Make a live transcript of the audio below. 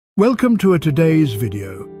Welcome to today's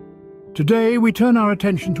video. Today we turn our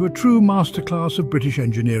attention to a true masterclass of British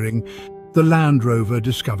engineering, the Land Rover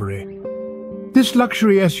Discovery. This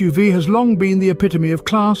luxury SUV has long been the epitome of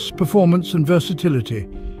class, performance and versatility.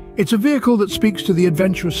 It's a vehicle that speaks to the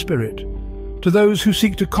adventurous spirit, to those who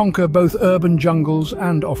seek to conquer both urban jungles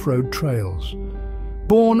and off-road trails.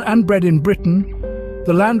 Born and bred in Britain,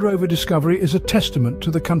 the Land Rover Discovery is a testament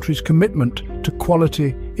to the country's commitment to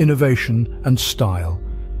quality, innovation and style.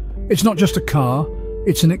 It's not just a car,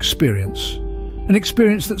 it's an experience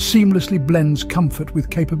that seamlessly blends comfort with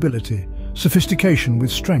capability, sophistication with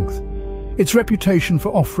strength. Its reputation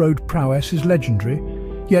for off-road prowess is legendary,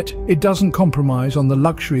 yet it doesn't compromise on the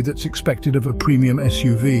luxury that's expected of a premium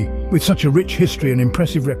SUV. With such a rich history and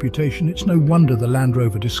impressive reputation, it's no wonder the Land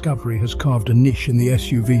Rover Discovery has carved a niche in the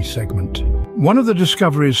SUV segment. One of the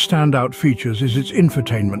Discovery's standout features is its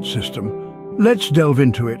infotainment system. Let's delve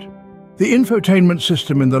into it. The infotainment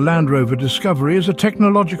system in the Land Rover Discovery is a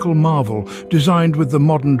technological marvel designed with the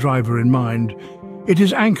modern driver in mind. It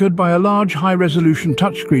is anchored by a large high-resolution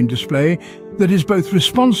touchscreen display that is both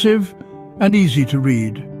responsive and easy to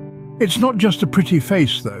read. It's not just a pretty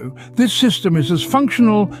face, though. This system is as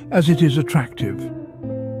functional as it is attractive.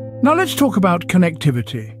 Now let's talk about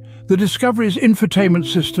connectivity. The Discovery's infotainment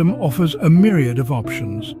system offers a myriad of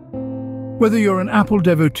options. Whether you're an Apple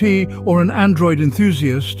devotee or an Android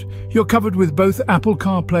enthusiast, you're covered with both Apple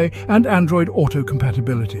CarPlay and Android Auto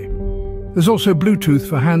compatibility. There's also Bluetooth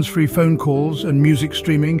for hands-free phone calls and music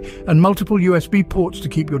streaming, and multiple USB ports to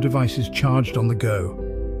keep your devices charged on the go.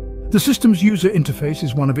 The system's user interface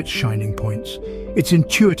is one of its shining points. It's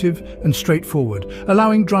intuitive and straightforward,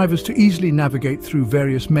 allowing drivers to easily navigate through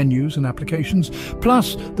various menus and applications.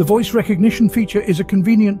 Plus, the voice recognition feature is a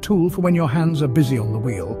convenient tool for when your hands are busy on the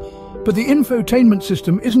wheel. But the infotainment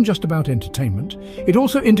system isn't just about entertainment. It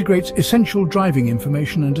also integrates essential driving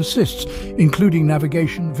information and assists, including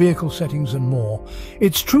navigation, vehicle settings and more.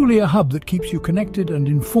 It's truly a hub that keeps you connected and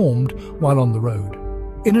informed while on the road.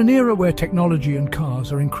 In an era where technology and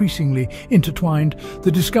cars are increasingly intertwined,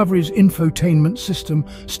 the Discovery's infotainment system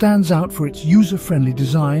stands out for its user-friendly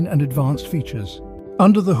design and advanced features.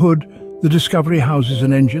 Under the hood, the Discovery houses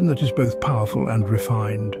an engine that is both powerful and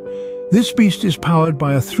refined. This beast is powered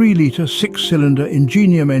by a 3-litre, 6-cylinder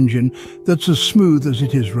Ingenium engine that's as smooth as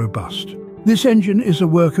it is robust. This engine is a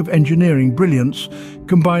work of engineering brilliance,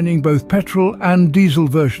 combining both petrol and diesel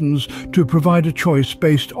versions to provide a choice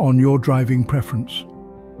based on your driving preference.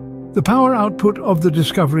 The power output of the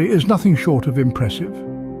Discovery is nothing short of impressive.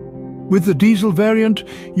 With the diesel variant,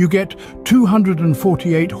 you get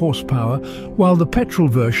 248 horsepower, while the petrol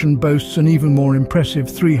version boasts an even more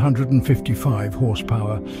impressive 355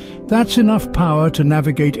 horsepower. That's enough power to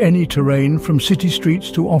navigate any terrain from city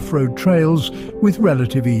streets to off-road trails with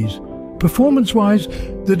relative ease. Performance-wise,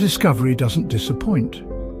 the Discovery doesn't disappoint.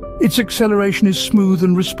 Its acceleration is smooth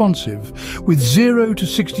and responsive, with 0 to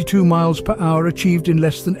 62 miles per hour achieved in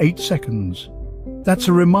less than 8 seconds. That's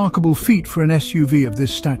a remarkable feat for an SUV of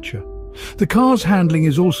this stature. The car's handling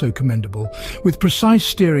is also commendable, with precise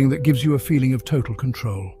steering that gives you a feeling of total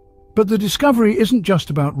control. But the Discovery isn't just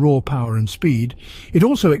about raw power and speed, it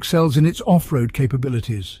also excels in its off-road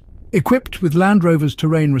capabilities. Equipped with Land Rover's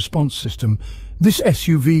terrain response system, this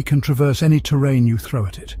SUV can traverse any terrain you throw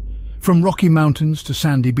at it. From rocky mountains to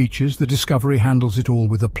sandy beaches, the Discovery handles it all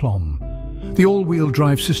with aplomb. The all-wheel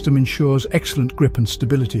drive system ensures excellent grip and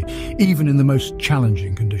stability, even in the most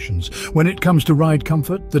challenging conditions. When it comes to ride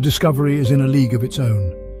comfort, the Discovery is in a league of its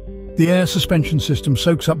own. The air suspension system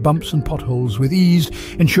soaks up bumps and potholes with ease,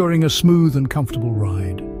 ensuring a smooth and comfortable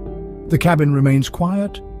ride. The cabin remains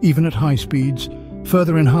quiet, even at high speeds,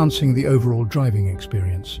 further enhancing the overall driving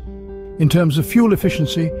experience. In terms of fuel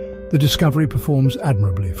efficiency, the Discovery performs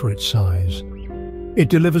admirably for its size. It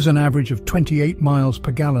delivers an average of 28 miles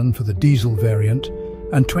per gallon for the diesel variant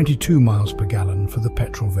and 22 miles per gallon for the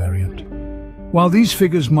petrol variant. While these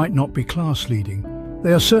figures might not be class-leading,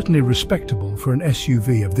 they are certainly respectable for an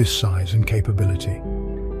SUV of this size and capability.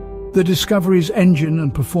 The Discovery's engine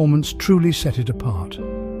and performance truly set it apart,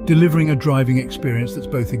 delivering a driving experience that's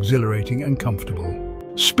both exhilarating and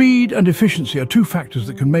comfortable. Speed and efficiency are two factors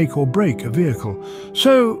that can make or break a vehicle.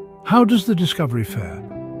 So, how does the Discovery fare?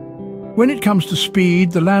 When it comes to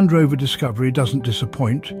speed, the Land Rover Discovery doesn't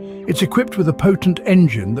disappoint. It's equipped with a potent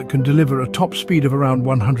engine that can deliver a top speed of around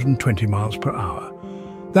 120 miles per hour.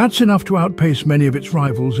 That's enough to outpace many of its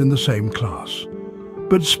rivals in the same class.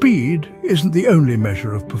 But speed isn't the only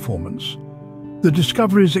measure of performance. The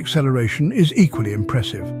Discovery's acceleration is equally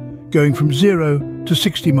impressive, going from 0 to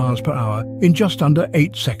 60 miles per hour in just under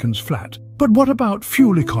 8 seconds flat. But what about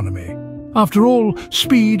fuel economy? After all,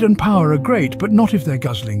 speed and power are great, but not if they're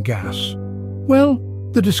guzzling gas. Well,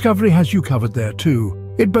 the Discovery has you covered there too.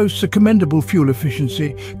 It boasts a commendable fuel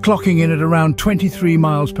efficiency, clocking in at around 23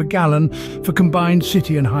 miles per gallon for combined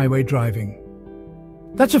city and highway driving.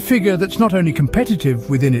 That's a figure that's not only competitive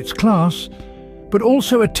within its class, but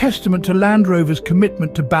also a testament to Land Rover's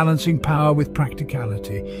commitment to balancing power with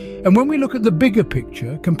practicality. And when we look at the bigger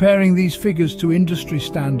picture, comparing these figures to industry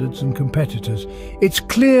standards and competitors, it's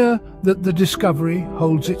clear that the Discovery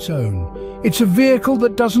holds its own. It's a vehicle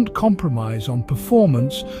that doesn't compromise on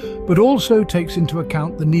performance, but also takes into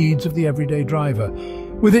account the needs of the everyday driver.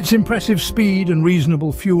 With its impressive speed and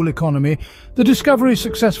reasonable fuel economy, the Discovery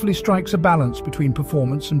successfully strikes a balance between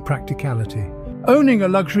performance and practicality. Owning a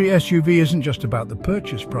luxury SUV isn't just about the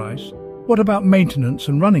purchase price. What about maintenance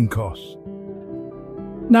and running costs?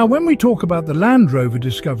 Now, when we talk about the Land Rover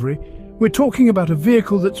Discovery, we're talking about a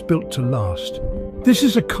vehicle that's built to last. This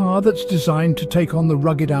is a car that's designed to take on the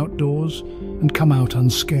rugged outdoors and come out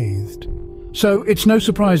unscathed. So it's no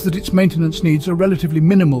surprise that its maintenance needs are relatively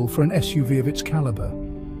minimal for an SUV of its caliber.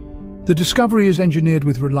 The Discovery is engineered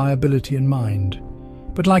with reliability in mind.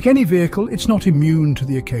 But like any vehicle, it's not immune to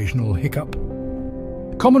the occasional hiccup.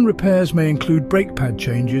 Common repairs may include brake pad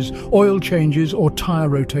changes, oil changes, or tyre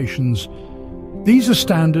rotations. These are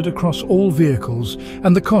standard across all vehicles,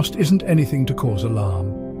 and the cost isn't anything to cause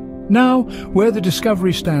alarm. Now, where the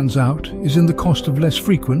Discovery stands out is in the cost of less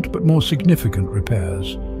frequent but more significant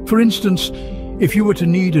repairs. For instance, if you were to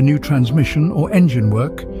need a new transmission or engine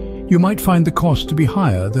work, you might find the cost to be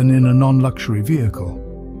higher than in a non-luxury vehicle.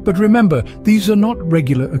 But remember, these are not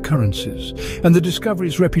regular occurrences, and the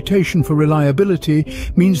Discovery's reputation for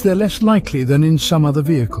reliability means they're less likely than in some other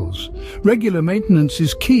vehicles. Regular maintenance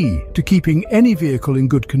is key to keeping any vehicle in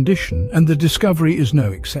good condition, and the Discovery is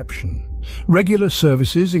no exception. Regular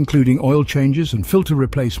services, including oil changes and filter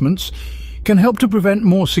replacements, can help to prevent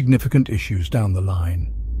more significant issues down the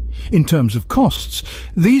line. In terms of costs,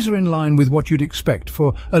 these are in line with what you'd expect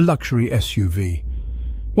for a luxury SUV.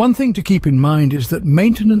 One thing to keep in mind is that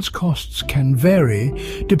maintenance costs can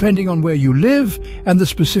vary depending on where you live and the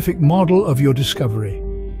specific model of your Discovery.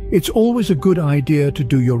 It's always a good idea to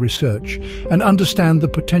do your research and understand the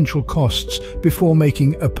potential costs before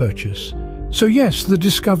making a purchase. So yes, the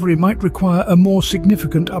Discovery might require a more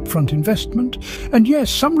significant upfront investment, and yes,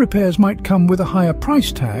 some repairs might come with a higher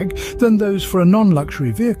price tag than those for a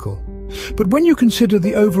non-luxury vehicle. But when you consider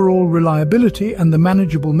the overall reliability and the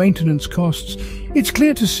manageable maintenance costs, it's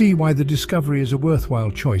clear to see why the Discovery is a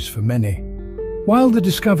worthwhile choice for many. While the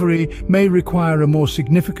Discovery may require a more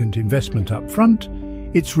significant investment up front,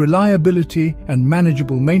 its reliability and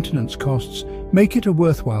manageable maintenance costs make it a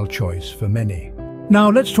worthwhile choice for many. Now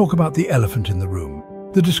let's talk about the elephant in the room,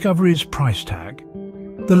 the Discovery's price tag.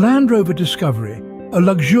 The Land Rover Discovery, a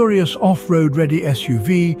luxurious off-road ready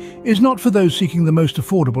SUV, is not for those seeking the most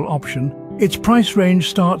affordable option. Its price range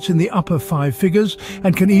starts in the upper 5 figures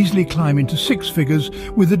and can easily climb into 6 figures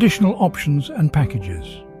with additional options and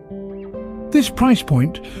packages. This price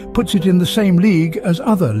point puts it in the same league as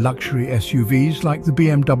other luxury SUVs like the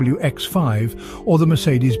BMW X5 or the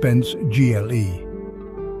Mercedes-Benz GLE.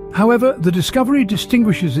 However, the Discovery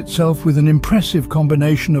distinguishes itself with an impressive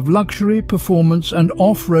combination of luxury, performance and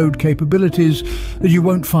off-road capabilities that you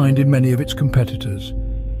won't find in many of its competitors.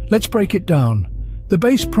 Let's break it down. The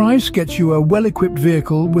base price gets you a well-equipped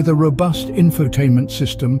vehicle with a robust infotainment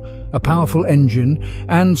system, a powerful engine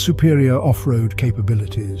and superior off-road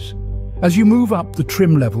capabilities. As you move up the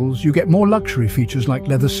trim levels, you get more luxury features like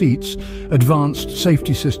leather seats, advanced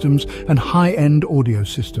safety systems and high-end audio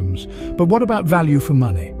systems. But what about value for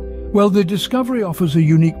money? Well, the Discovery offers a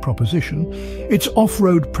unique proposition. Its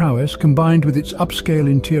off-road prowess, combined with its upscale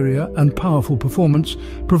interior and powerful performance,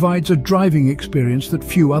 provides a driving experience that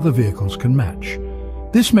few other vehicles can match.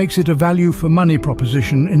 This makes it a value-for-money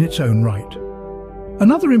proposition in its own right.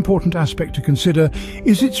 Another important aspect to consider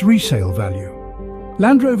is its resale value.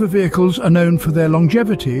 Land Rover vehicles are known for their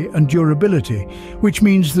longevity and durability, which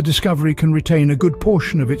means the Discovery can retain a good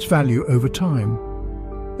portion of its value over time.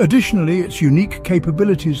 Additionally, its unique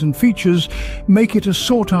capabilities and features make it a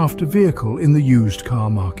sought-after vehicle in the used car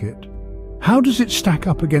market. How does it stack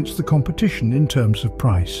up against the competition in terms of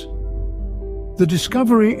price? The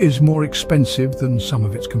Discovery is more expensive than some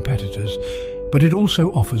of its competitors, but it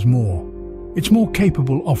also offers more. It's more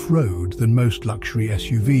capable off-road than most luxury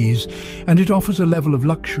SUVs, and it offers a level of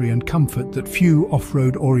luxury and comfort that few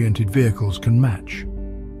off-road oriented vehicles can match.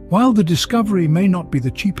 While the Discovery may not be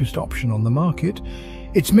the cheapest option on the market,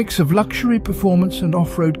 its mix of luxury, performance and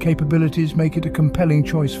off-road capabilities make it a compelling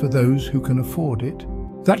choice for those who can afford it.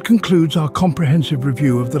 That concludes our comprehensive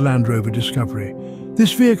review of the Land Rover Discovery.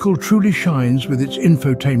 This vehicle truly shines with its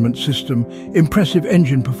infotainment system, impressive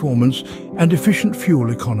engine performance, and efficient fuel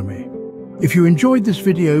economy. If you enjoyed this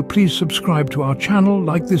video, please subscribe to our channel,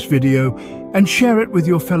 like this video, and share it with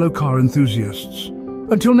your fellow car enthusiasts.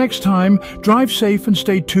 Until next time, drive safe and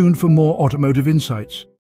stay tuned for more automotive insights.